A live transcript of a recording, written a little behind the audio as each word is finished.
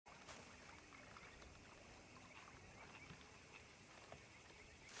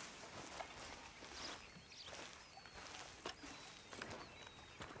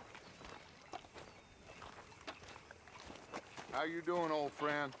How you doing, old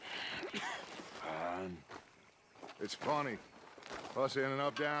friend? Fine. It's funny, us ending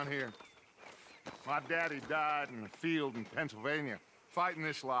up down here. My daddy died in the field in Pennsylvania, fighting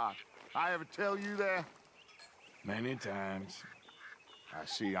this lot. I ever tell you that? Many times. I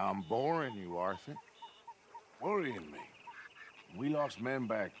see I'm boring you, Arthur. Worrying me. We lost men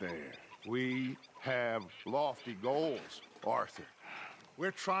back there. We have lofty goals, Arthur.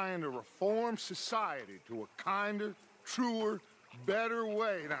 We're trying to reform society to a kinder, truer, better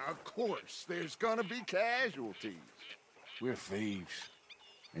way. Now, of course, there's gonna be casualties. We're thieves.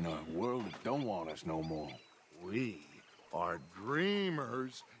 In a world that don't want us no more. We are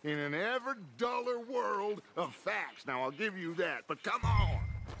dreamers in an ever duller world of facts. Now, I'll give you that, but come on.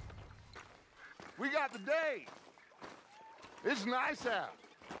 We got the day. It's nice out.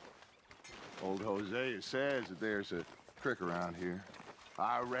 Old Hosea says that there's a creek around here.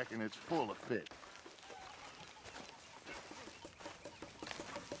 I reckon it's full of fish.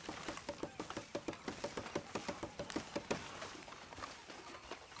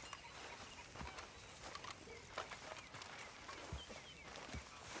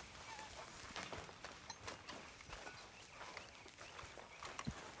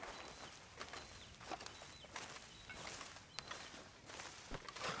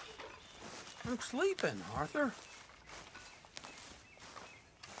 I'm sleeping, Arthur.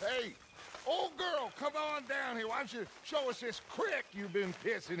 Hey, old girl, come on down here. Why don't you show us this creek you've been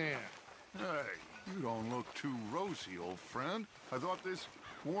pissing in? Hey, you don't look too rosy, old friend. I thought this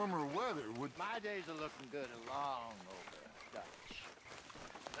warmer weather would... My days are looking good along over Dutch.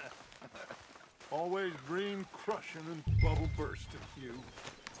 Always dream crushing and bubble bursting, you.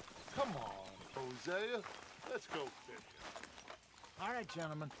 Come on, Hosea. Let's go fishing. All right,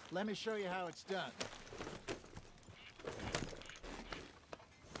 gentlemen, let me show you how it's done.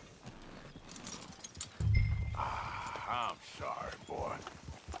 I'm sorry, boy.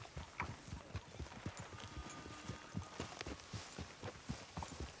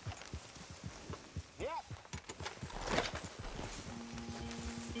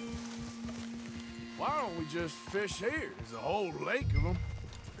 Why don't we just fish here? There's a whole lake of them.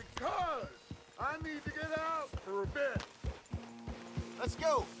 Because I need to get out for a bit. Let's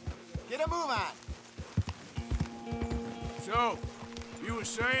go. Get a move on. So, you were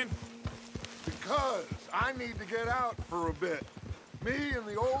saying? Because I need to get out for a bit. Me and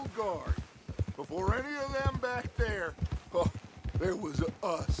the old guard. Before any of them back there, oh, there was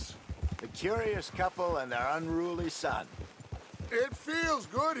us. The curious couple and their unruly son. It feels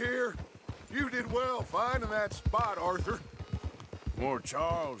good here. You did well finding that spot, Arthur. More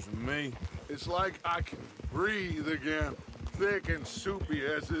Charles than me. It's like I can breathe again, thick and soupy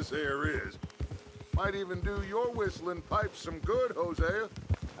as this air is. Might even do your whistling pipes some good, Hosea.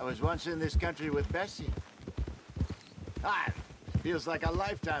 I was once in this country with Bessie. Feels like a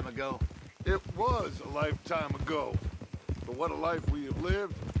lifetime ago. It was a lifetime ago. But what a life we have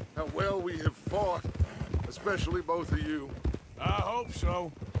lived, how well we have fought, especially both of you. I hope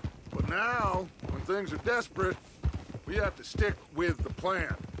so. But now, when things are desperate, we have to stick with the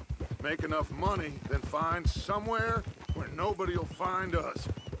plan. Make enough money, then find somewhere where nobody will find us.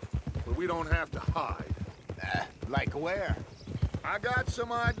 Where we don't have to hide. Like where? I got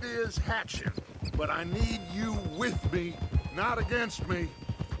some ideas hatching, but I need you with me, not against me.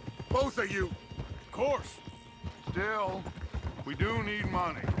 Both of you. Of course. Still, we do need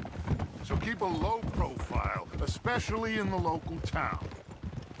money. So keep a low profile, especially in the local town.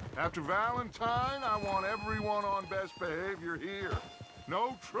 After Valentine, I want everyone on best behavior here.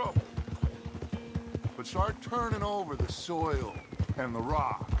 No trouble. But start turning over the soil and the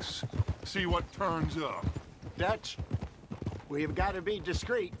rocks. See what turns up. Dutch, we've got to be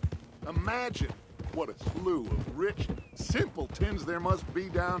discreet. Imagine what a slew of rich simpletons there must be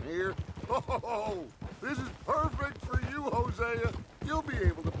down here. Oh, this is perfect for you, Hosea. You'll be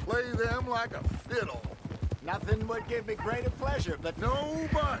able to play them like a fiddle. Nothing would give me greater pleasure, but... No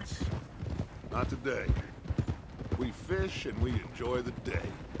buts. Not today. We fish and we enjoy the day.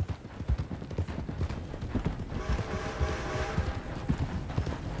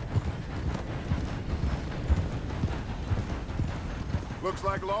 Looks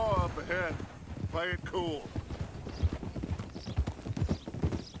like law up ahead. Play it cool.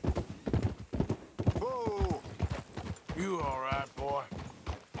 Whoa! You all right, boy?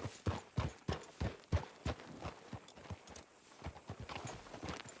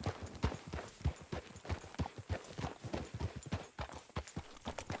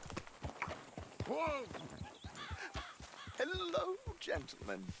 Whoa! Hello,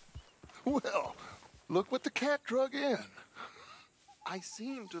 gentlemen. Well, look what the cat drug in. I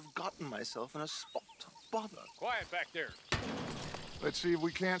seem to have gotten myself in a spot of bother. Quiet back there. Let's see if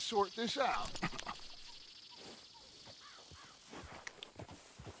we can't sort this out.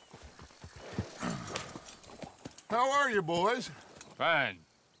 How are you, boys? Fine.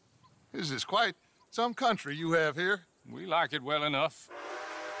 This is quite some country you have here. We like it well enough.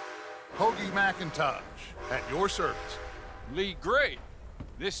 Hoagie McIntosh, at your service. Lee Gray.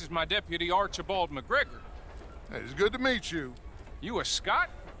 This is my deputy Archibald McGregor. It's good to meet you. You a Scot?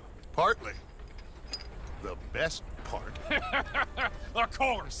 Partly. The best part. Of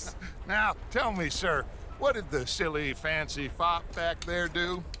course. Now, tell me, sir, what did the silly, fancy fop back there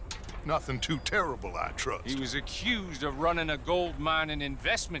do? Nothing too terrible, I trust. He was accused of running a gold mining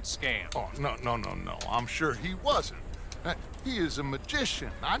investment scam. Oh, no. I'm sure he wasn't. He is a magician.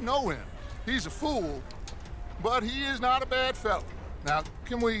 I know him. He's a fool, but he is not a bad fellow. Now,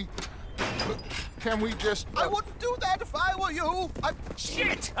 can we just... I wouldn't do that if I were you.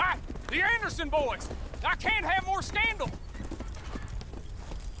 Shit! The Anderson boys! I can't have more scandal!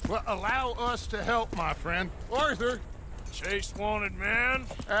 Well, allow us to help, my friend. Arthur, Chase wanted man.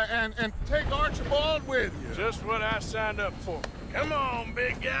 and take Archibald with you. Just what I signed up for. Come on,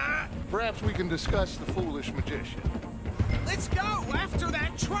 big guy. Perhaps we can discuss the foolish magician. Let's go after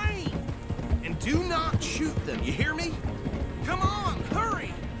that train. And do not shoot them, you hear me? Come on,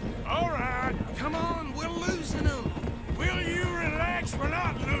 hurry. All right. Come on, we're losing them. Will you relax? We're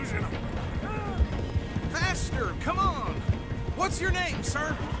not losing them. Faster, come on. What's your name,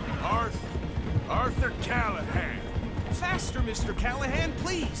 sir? Arthur Callahan. Faster, Mr. Callahan,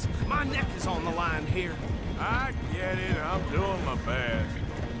 please. My neck is on the line here. I get it. I'm doing my best.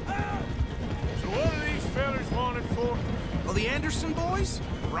 So what are these fellas wanted for? Well, the Anderson boys?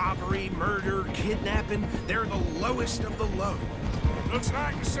 Robbery, murder, kidnapping. They're the lowest of the low. Looks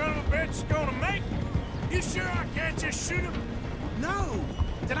like the son of a bitch is gonna make it. You sure I can't just shoot him? No.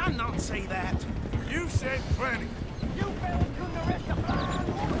 Did I not say that? You said plenty. You fellas couldn't arrest a blind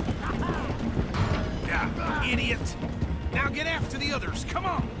woman. Yeah, idiot. Now get after the others. Come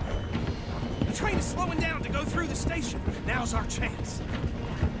on. The train is slowing down to go through the station. Now's our chance.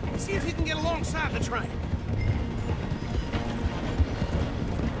 See if you can get alongside the train.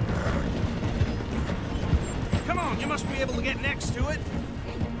 Come on, you must be able to get next to it.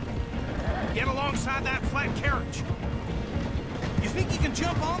 Get alongside that flat carriage. You think you can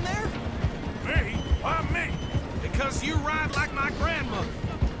jump on there? Me? Why me? Because you ride like my grandmother.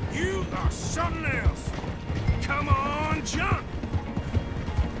 You are something else. Come on, jump!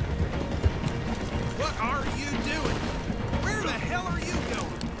 What are you doing? Where the hell are you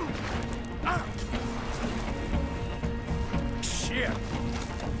going? Ah. Shit.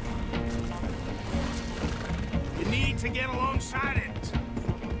 You need to get alongside it.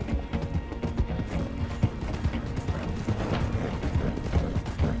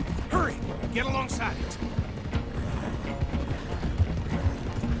 Hurry, get alongside it.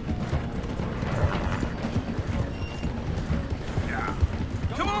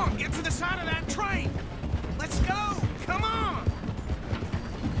 Come on, get to the side of that train. Let's go. Come on.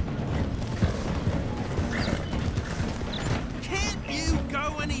 Can't you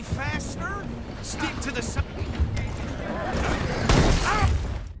go any faster? Stick to the side. Ah!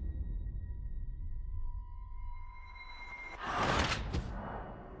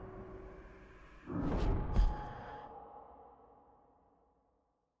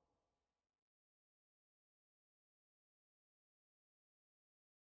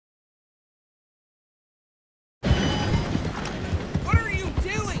 What are you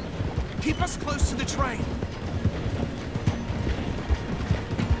doing? Keep us close to the train.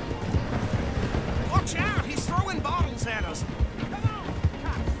 Watch out, he's throwing bottles at us. Come on,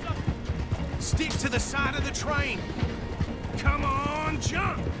 cocksucker. Stick to the side of the train. Come on,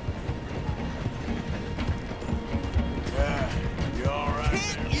 jump. Yeah, you all right?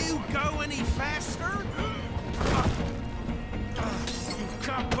 Can't you go any faster? You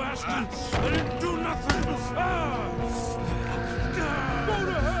cop bastards! I didn't do nothing! Go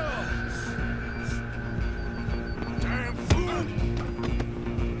to hell! Damn fool!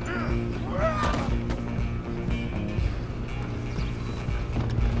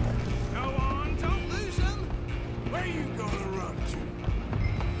 Go on, don't lose him. Where you gonna run to?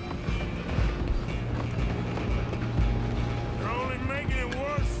 You're only making it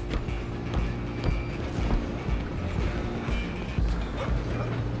worse.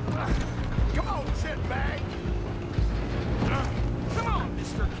 Come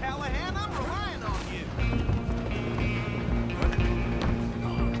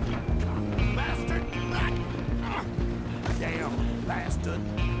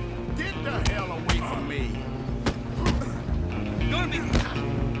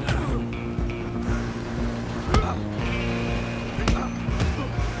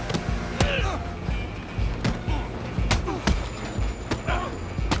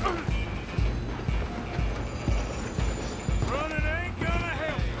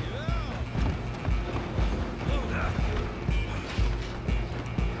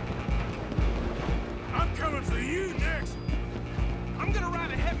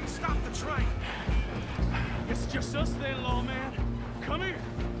train. It's just us then, lawman. Come here.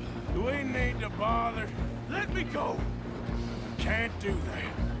 Do we need to bother? Let me go. Can't do that.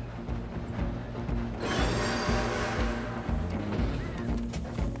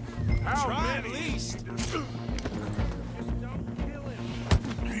 How Try at many? least. Just don't kill him.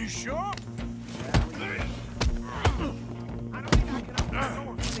 Are you sure? I don't think I can open the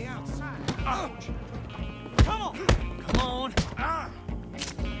door from the outside. Ouch. Come on. Come on.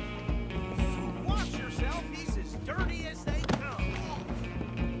 Watch yourself. He's as dirty as they come.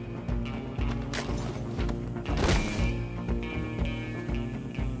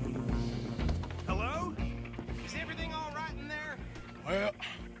 Hello? Is everything all right in there? Well,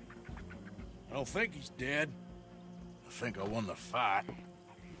 I don't think he's dead. I think I won the fight.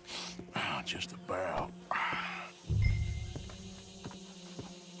 Just about.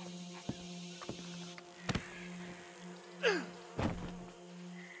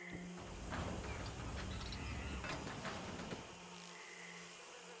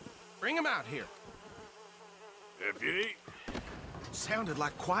 Bring him out here. Deputy, Sounded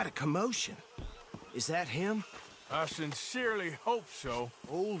like quite a commotion. Is that him? I sincerely hope so.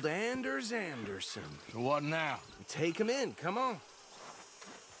 Old Anders Anderson. So what now? Take him in, come on.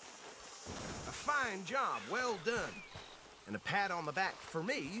 A fine job, well done. And a pat on the back for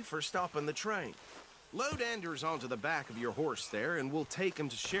me for stopping the train. Load Anders onto the back of your horse there, and we'll take him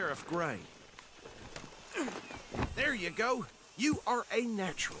to Sheriff Gray. There you go. You are a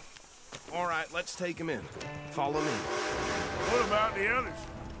natural. All right, let's take him in. Follow me. What about the others?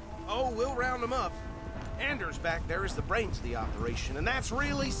 Oh, we'll round them up. Anders back there is the brains of the operation, and that's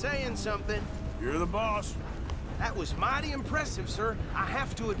really saying something. You're the boss. That was mighty impressive, sir. I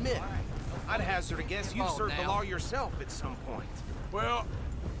have to admit. I'd hazard a guess you served the law yourself at some point. Well,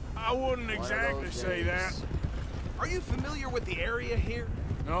 I wouldn't exactly say that. Are you familiar with the area here?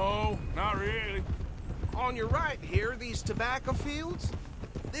 No, not really. On your right here, these tobacco fields?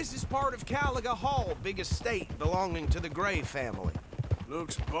 This is part of Caliga Hall, big estate belonging to the Gray family.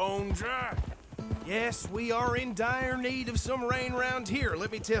 Looks bone dry. Yes, we are in dire need of some rain round here,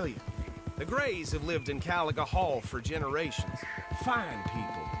 let me tell you. The Grays have lived in Caliga Hall for generations. Fine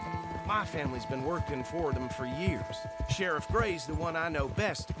people. My family's been working for them for years. Sheriff Gray's the one I know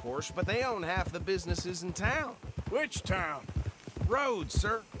best, of course, but they own half the businesses in town. Which town? Rhodes,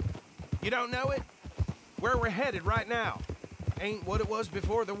 sir. You don't know it? Where we're headed right now. Ain't what it was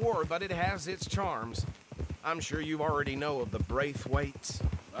before the war, but it has its charms. I'm sure you already know of the Braithwaites.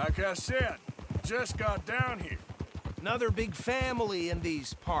 Like I said, just got down here. Another big family in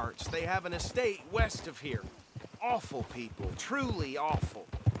these parts. They have an estate west of here. Awful people, truly awful.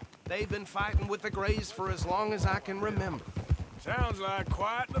 They've been fighting with the Grays for as long as I can remember. Sounds like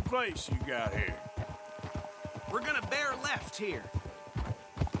quite the place you got here. We're gonna bear left here.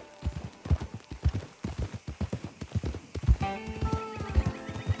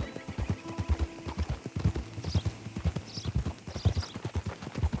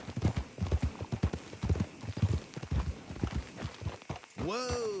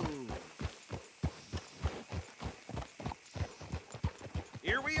 Whoa!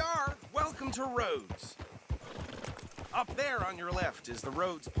 Here we are. Welcome to Rhodes. Up there on your left is the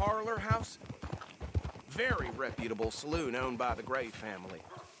Rhodes Parlor House. Very reputable saloon owned by the Gray family.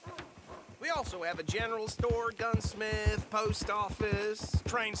 We also have a general store, gunsmith, post office,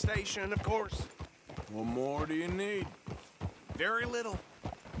 train station, of course. What more do you need? Very little.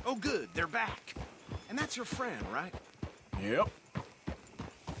 Oh, good, they're back. And that's your friend, right? Yep.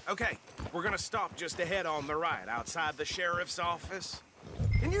 Okay, we're gonna stop just ahead on the right, outside the sheriff's office.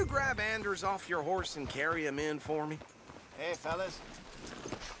 Can you grab Anders off your horse and carry him in for me? Hey, fellas.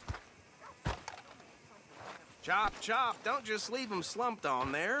 Chop, chop, don't just leave him slumped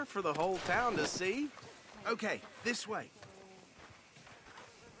on there for the whole town to see. Okay, this way.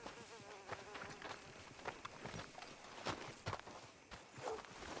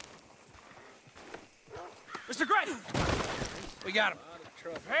 Mr. Gray! We got him.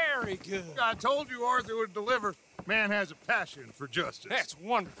 Very good. I told you Arthur would deliver. Man has a passion for justice. That's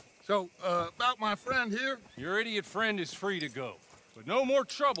wonderful. So, about my friend here? Your idiot friend is free to go. But no more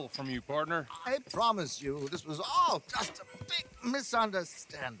trouble from you, partner. I promise you, this was all just a big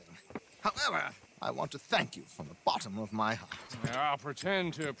misunderstanding. However, I want to thank you from the bottom of my heart. I'll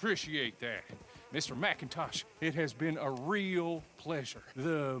pretend to appreciate that. Mr. McIntosh, it has been a real pleasure.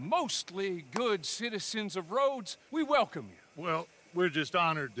 The mostly good citizens of Rhodes, we welcome you. Well, we're just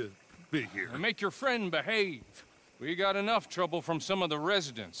honored to be here. And make your friend behave. We got enough trouble from some of the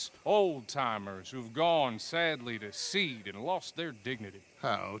residents, old-timers who've gone, sadly, to seed and lost their dignity.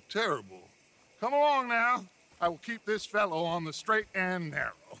 How terrible. Come along now. I will keep this fellow on the straight and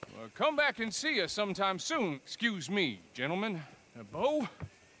narrow. Come back and see us sometime soon. Excuse me, gentlemen. Bo,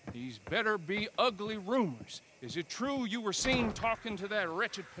 these better be ugly rumors. Is it true you were seen talking to that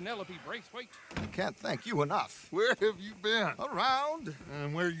wretched Penelope Braithwaite? I can't thank you enough. Where have you been? Around.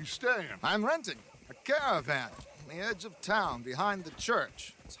 And where you staying? I'm renting a caravan on the edge of town behind the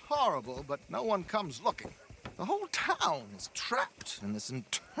church. It's horrible, but no one comes looking. The whole town is trapped in this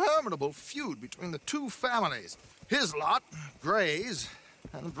interminable feud between the two families. His lot, Gray's,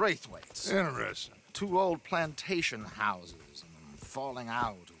 and Braithwaite's. Interesting. Two old plantation houses, and falling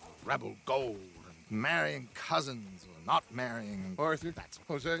out over rebel gold, and marrying cousins or not marrying. Arthur, That's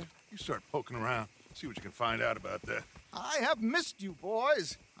Jose, you start poking around. See what you can find out about that. I have missed you,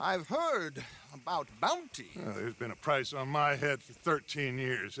 boys. I've heard about bounty. There's been a price on my head for 13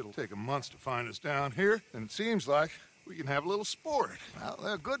 years. It'll take a month to find us down here, and it seems like we can have a little sport. Well,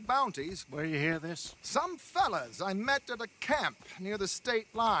 they're good bounties. Where you hear this? Some fellas I met at a camp near the state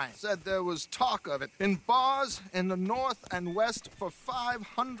line said there was talk of it in bars in the north and west for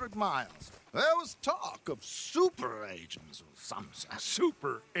 500 miles. There was talk of super agents of some sort.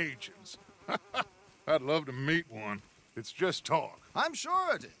 Super agents. I'd love to meet one. It's just talk. I'm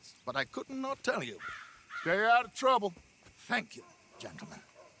sure it is, but I couldn't not tell you. Stay out of trouble. Thank you, gentlemen.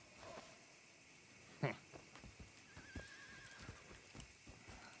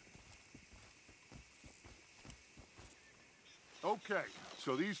 Okay,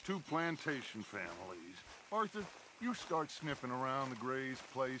 so these two plantation families. Arthur, you start sniffing around the Gray's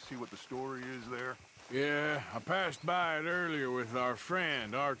place, see what the story is there. Yeah, I passed by it earlier with our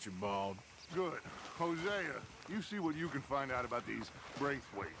friend, Archibald. Good. Hosea, you see what you can find out about these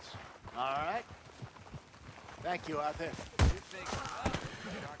Braithwaites. All right. Thank you, Arthur.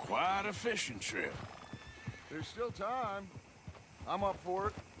 Quite a fishing trip. There's still time. I'm up for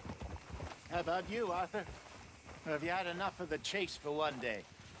it. How about you, Arthur? Or have you had enough of the chase for one day?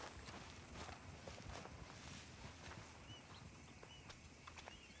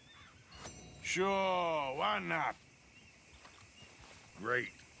 Sure, why not? Great.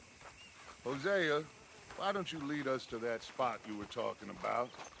 Hosea, why don't you lead us to that spot you were talking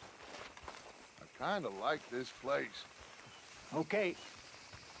about? I kind of like this place. Okay.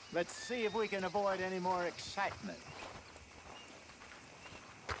 Let's see if we can avoid any more excitement.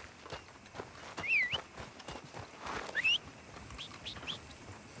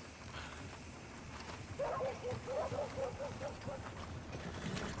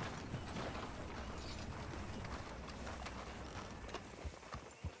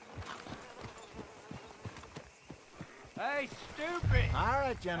 Hey, stupid! All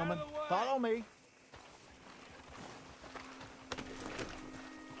right, gentlemen. Out of the way. Follow me.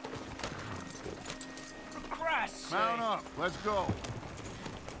 For Christ's sake! Mount up. Let's go.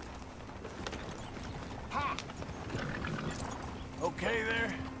 Ha! Okay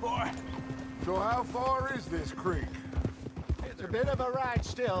there, boy? So how far is this creek? It's a bit of a ride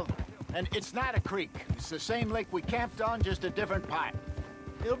still, and it's not a creek. It's the same lake we camped on, just a different part.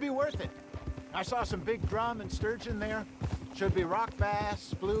 It'll be worth it. I saw some big drum and sturgeon there. Should be rock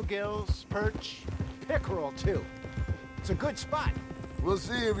bass, bluegills, perch, pickerel, too. It's a good spot. We'll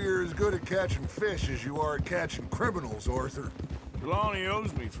see if you're as good at catching fish as you are at catching criminals, Arthur. Trelawney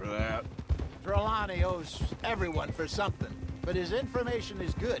owes me for that. Trelawney owes everyone for something, but his information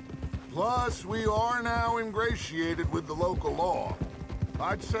is good. Plus, we are now ingratiated with the local law.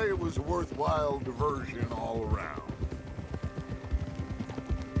 I'd say it was a worthwhile diversion all around.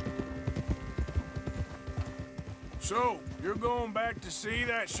 So, you're going back to see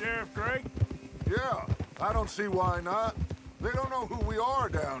that Sheriff Gray? Yeah, I don't see why not. They don't know who we are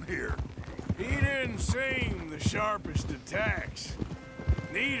down here. He didn't seem the sharpest attacks.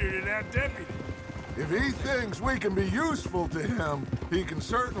 Neither did that deputy. If he thinks we can be useful to him, he can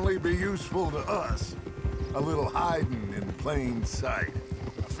certainly be useful to us. A little hiding in plain sight.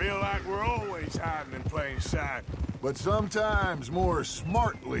 I feel like we're always hiding in plain sight. But sometimes more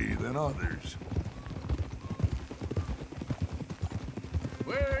smartly than others.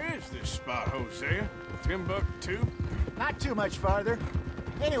 Where is this spot, Hosea? Timbuktu? Not too much farther.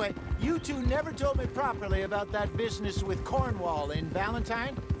 Anyway, you two never told me properly about that business with Cornwall in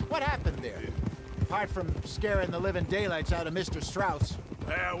Valentine. What happened there? Apart from scaring the living daylights out of Mr. Strauss.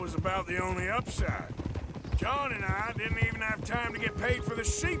 That was about the only upside. John and I didn't even have time to get paid for the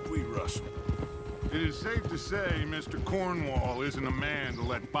sheep we rustled. It is safe to say Mr. Cornwall isn't a man to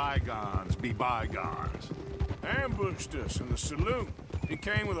let bygones be bygones. Ambushed us in the saloon. He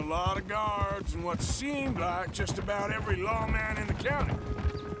came with a lot of guards and what seemed like just about every lawman in the county.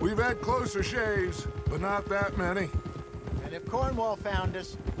 We've had closer shaves, but not that many. And if Cornwall found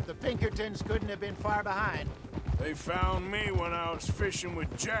us. The Pinkertons couldn't have been far behind. They found me when I was fishing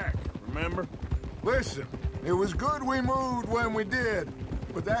with Jack, remember? Listen, it was good we moved when we did,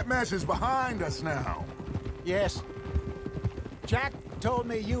 but that mess is behind us now. Yes. Jack told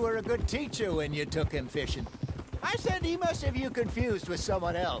me you were a good teacher when you took him fishing. I said he must have you confused with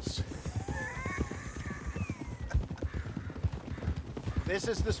someone else. This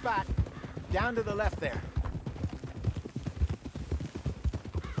is the spot. Down to the left there.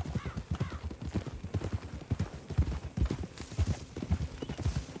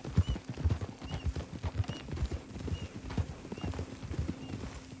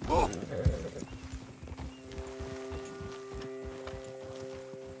 Oh.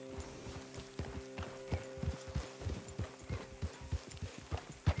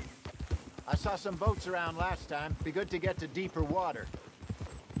 I saw some boats around last time. Be good to get to deeper water.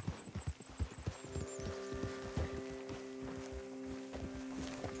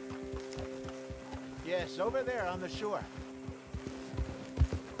 Yes, over there on the shore.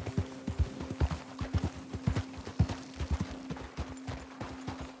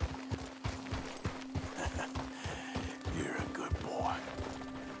 You're a good boy.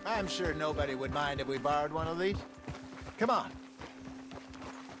 I'm sure nobody would mind if we borrowed one of these. Come on.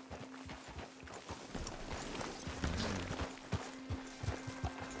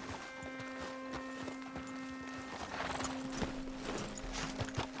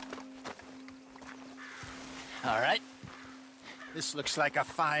 All right. This looks like a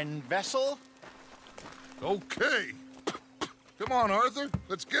fine vessel. Okay. Come on, Arthur.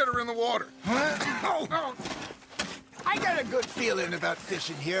 Let's get her in the water. Oh. I got a good feeling about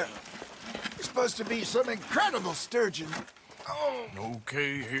fishing here. It's supposed to be some incredible sturgeon. Oh.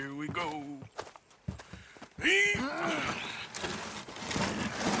 Okay, here we go.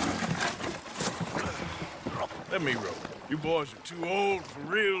 Let me row. You boys are too old for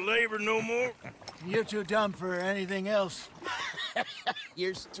real labor no more. You're too dumb for anything else.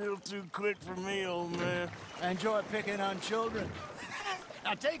 You're still too quick for me, old man. I enjoy picking on children.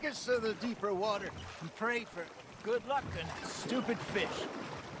 Now take us to the deeper water and pray for good luck and stupid fish.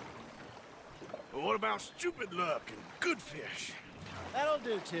 But what about stupid luck and good fish? That'll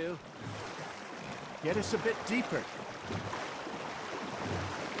do, too. Get us a bit deeper.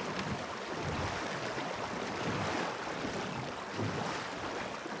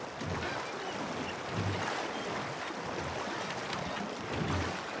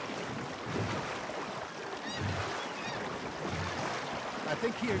 I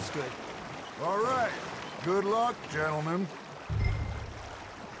think here's good. All right. Good luck, gentlemen.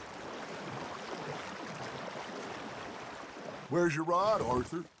 Where's your rod,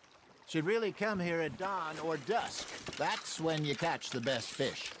 Arthur? Should really come here at dawn or dusk. That's when you catch the best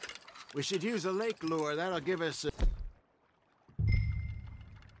fish. We should use a lake lure. That'll give us a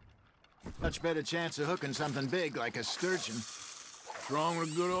much better chance of hooking something big like a sturgeon. What's wrong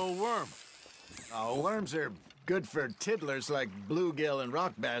with a good old worm? Oh, worms are good for tiddlers like bluegill and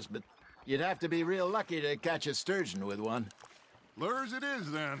rock bass, but you'd have to be real lucky to catch a sturgeon with one. Lures it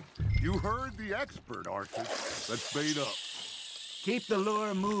is, then. You heard the expert, Arthur. Let's bait up. Keep the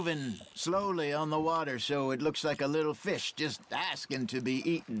lure moving slowly on the water so it looks like a little fish just asking to be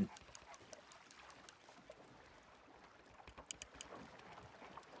eaten.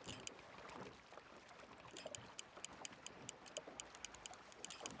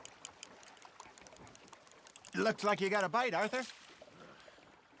 Looks like you got a bite, Arthur.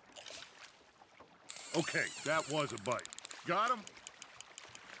 Okay, that was a bite. Got him?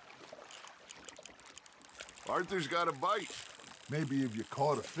 Arthur's got a bite. Maybe if you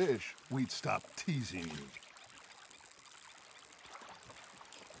caught a fish, we'd stop teasing you.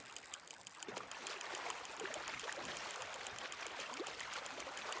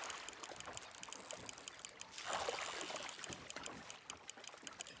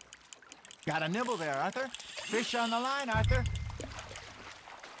 Got a nibble there, Arthur. Fish on the line, Arthur.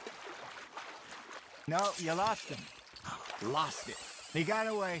 No, you lost him. Lost it. He got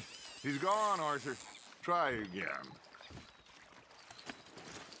away. He's gone, Arthur. Try again.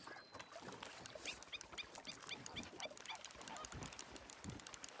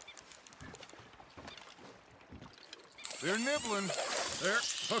 They're nibbling. There,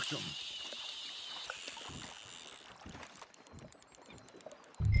 hooked them.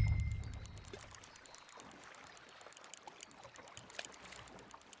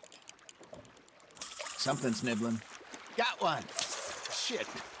 Something's nibbling. Got one. Shit.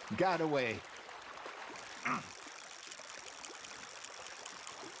 Got away.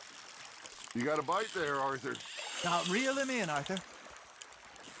 You got a bite there, Arthur. Now reel him in, Arthur.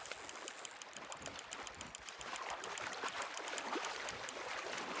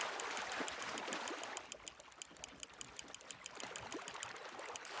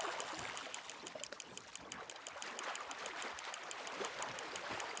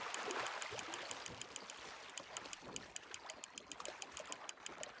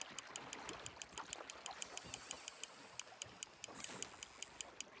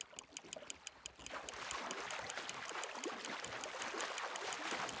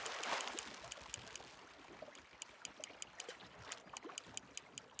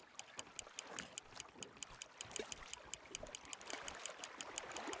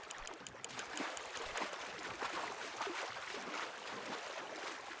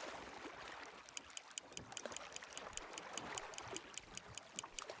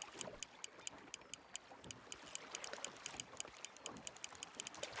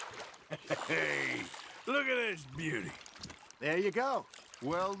 Hey, look at this beauty. There you go.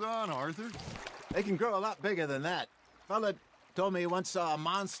 Well done, Arthur. They can grow a lot bigger than that. Fella told me he once saw a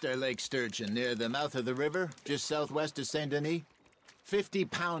monster lake sturgeon near the mouth of the river, just southwest of Saint Denis.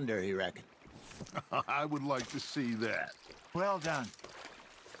 50-pounder, he reckoned. I would like to see that. Well done.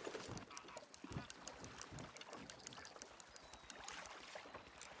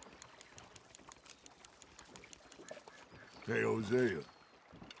 Hey, Hosea,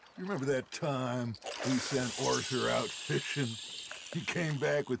 you remember that time we sent Arthur out fishing? He came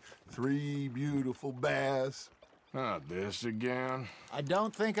back with 3 beautiful bass. Not this again. I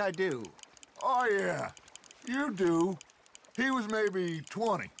don't think I do. Oh, yeah, you do. He was maybe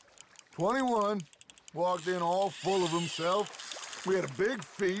 20, 21, walked in all full of himself. We had a big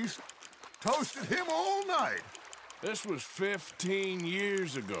feast, toasted him all night. This was 15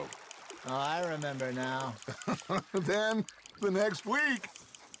 years ago. Oh, I remember now. Then, the next week,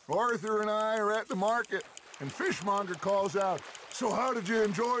 Arthur and I are at the market, and Fishmonger calls out, "So how did you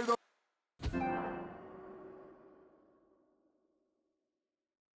enjoy the..."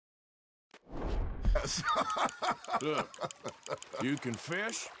 Look, you can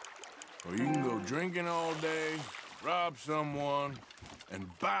fish, or you can go drinking all day, rob someone, and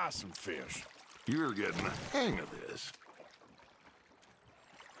buy some fish. You're getting the hang of this.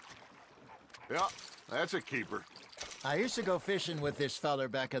 Yeah, that's a keeper. I used to go fishing with this feller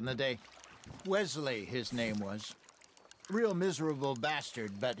back in the day. Wesley, his name was. Real miserable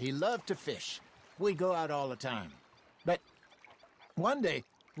bastard, but he loved to fish. We'd go out all the time. But one day,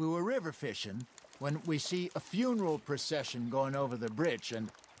 we were river fishing when we see a funeral procession going over the bridge,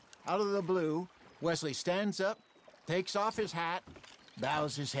 and out of the blue, Wesley stands up, takes off his hat,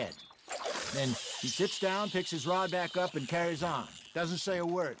 bows his head. Then he sits down, picks his rod back up, and carries on. Doesn't say a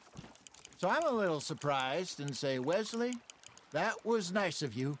word. So I'm a little surprised and say, "Wesley, that was nice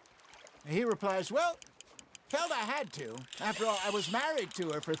of you." And he replies, "Well, felt I had to. After all, I was married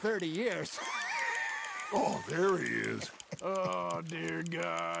to her for 30 years. Oh, there he is. Oh, dear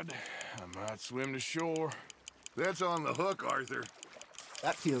God. I might swim to shore. That's on the hook, Arthur.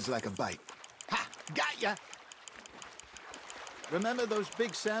 That feels like a bite. Ha! Got ya! Remember those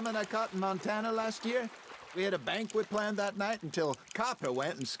big salmon I caught in Montana last year? We had a banquet planned that night until Copper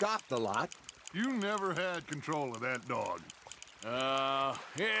went and scoffed the lot. You never had control of that dog.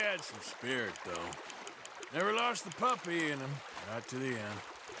 He had some spirit, though. Never lost the puppy in him, right to the end.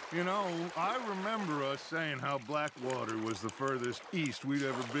 You know, I remember us saying how Blackwater was the furthest east we'd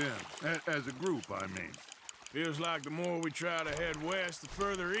ever been. As a group, I mean. Feels like the more we try to head west, the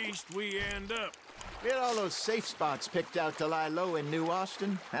further east we end up. We had all those safe spots picked out to lie low in New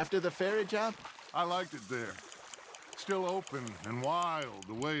Austin after the ferry job. I liked it there. Still open and wild,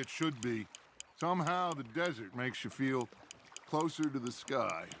 the way it should be. Somehow the desert makes you feel closer to the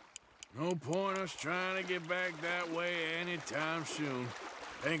sky. No point us trying to get back that way anytime soon.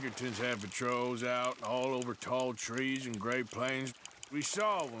 Pinkertons have patrols out all over tall trees and Great Plains. We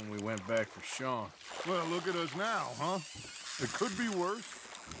saw when we went back for Sean. Well, look at us now, huh? It could be worse.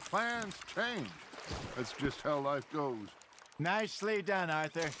 Plans change. That's just how life goes. Nicely done,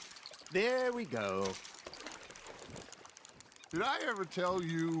 Arthur. There we go. Did I ever tell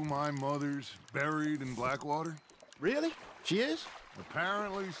you my mother's buried in Blackwater? Really? She is?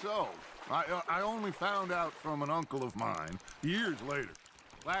 Apparently so. I only found out from an uncle of mine years later.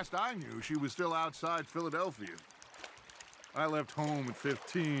 Last I knew, she was still outside Philadelphia. I left home at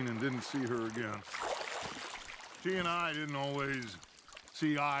 15 and didn't see her again. She and I didn't always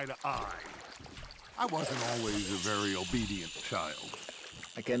see eye to eye. I wasn't always a very obedient child.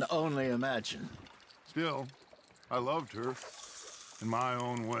 I can only imagine. Still, I loved her in my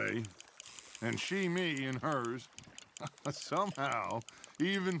own way, and she me in hers. Somehow,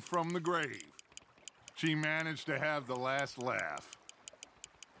 even from the grave, she managed to have the last laugh.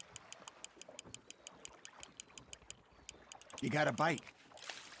 You got a bite.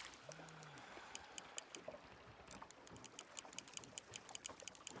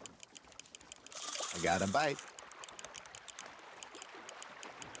 I got a bite.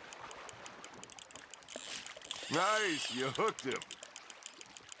 Nice, you hooked him.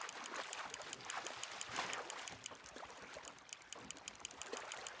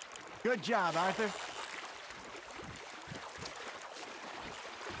 Good job, Arthur.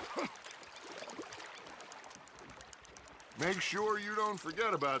 Make sure you don't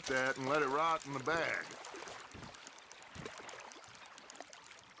forget about that and let it rot in the bag.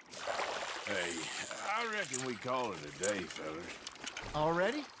 Hey, I reckon we call it a day, fellas.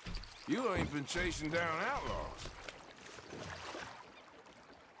 Already? You ain't been chasing down outlaws.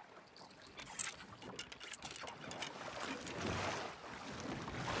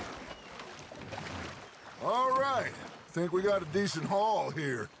 think we got a decent haul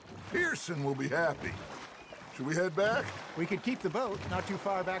here. Pearson will be happy. Should we head back? We could keep the boat not too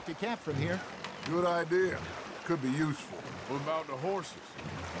far back to camp from here. Good idea. Could be useful. What about the horses?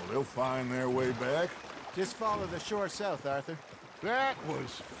 Well, they'll find their way back. Just follow the shore south, Arthur. That was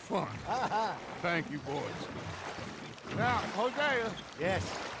fun. Thank you, boys. Now, Hosea, Yes.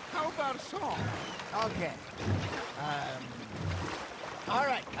 how about a song? Okay. All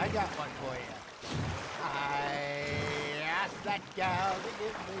right, I got one for you. I asked that gal to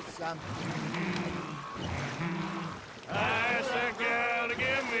give me some. I asked that gal to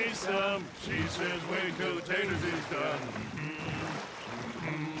give me some. She says, wait till the taters is done.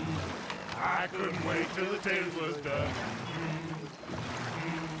 I couldn't wait till the taters was done.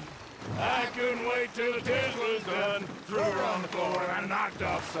 I couldn't wait till the taters was done. Threw her on the floor and I knocked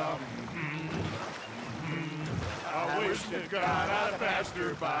off some. I wish to God I'd passed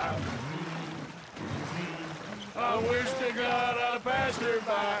her by. I wish to God I'd passed her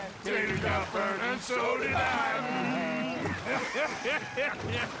by. Taters got burned and so did I.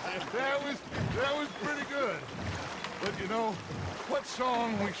 That was pretty good. But you know, what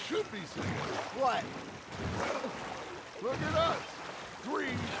song we should be singing? What? Look at us. 3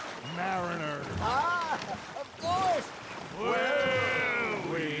 mariners. Ah, of course. Well,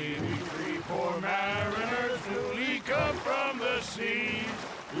 we 3 poor mariners newly come from the seas.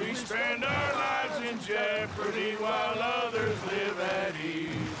 We spend our lives in jeopardy while others live at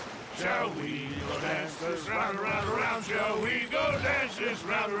ease. Shall we go dance this round, around, around? Shall we go dance this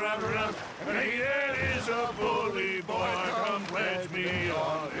round, around, around? And he that is a bully boy, come pledge me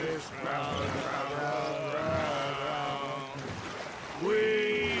on this round, round, round, round.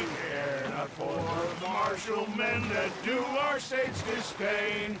 We care not for the martial men that do our states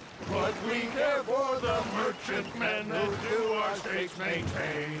disdain, but we care for the merchant men that do our states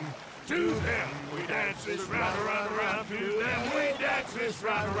maintain. To them we dance this round, around, around. To them we dance this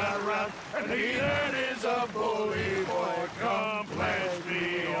round, around, around. And he that is a bully boy, come pledge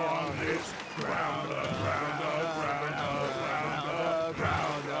me on this ground, ground, ground, ground, ground,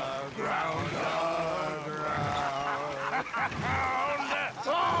 ground, ground.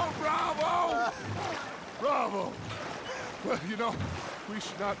 Oh, bravo! Bravo! Well, you know, we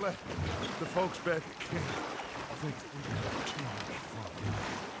should not let the folks back at camp think that we've had too much fun.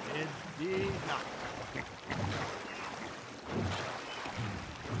 Indeed not.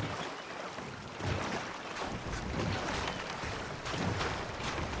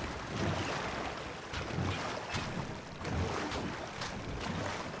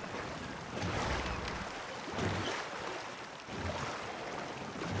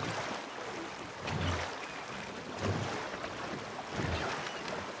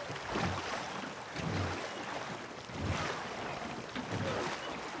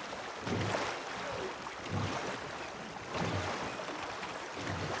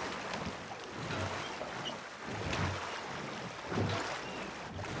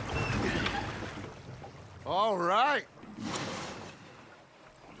 All right.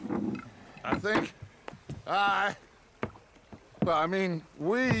 I think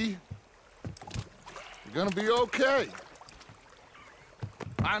we are gonna be okay.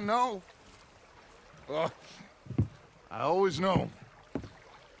 I know. Well, I always know.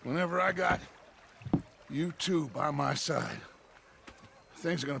 Whenever I got you two by my side,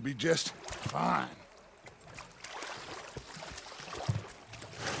 things are gonna be just fine.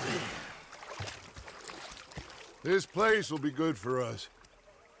 This place will be good for us.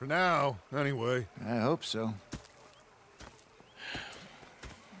 For now, anyway. I hope so.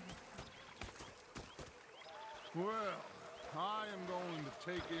 Well, I am going to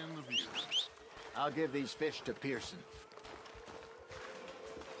take in the view. I'll give these fish to Pearson.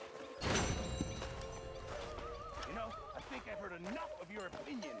 You know, I think I've heard enough of your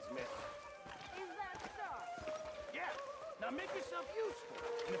opinions, miss. Is that so? Yeah, now make yourself useful.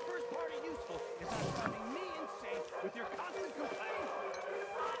 And the first part of useful is not driving me insane with your constant complaining.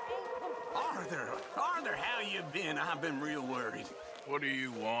 Arthur, how you been? I've been real worried. What do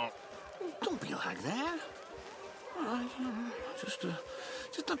you want? Don't be like that. Just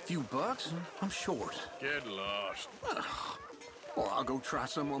a few bucks. I'm short. Get lost. Well, I'll go try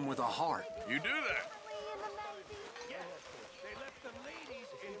someone with a heart. You do that. Yes, they left the ladies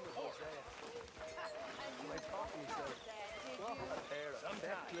in port.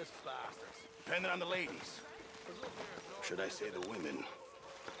 Sometimes. Depending on the ladies. Should I say the women?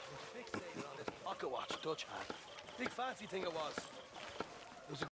 Pocket watch, Dutch hand. Big fancy thing it was.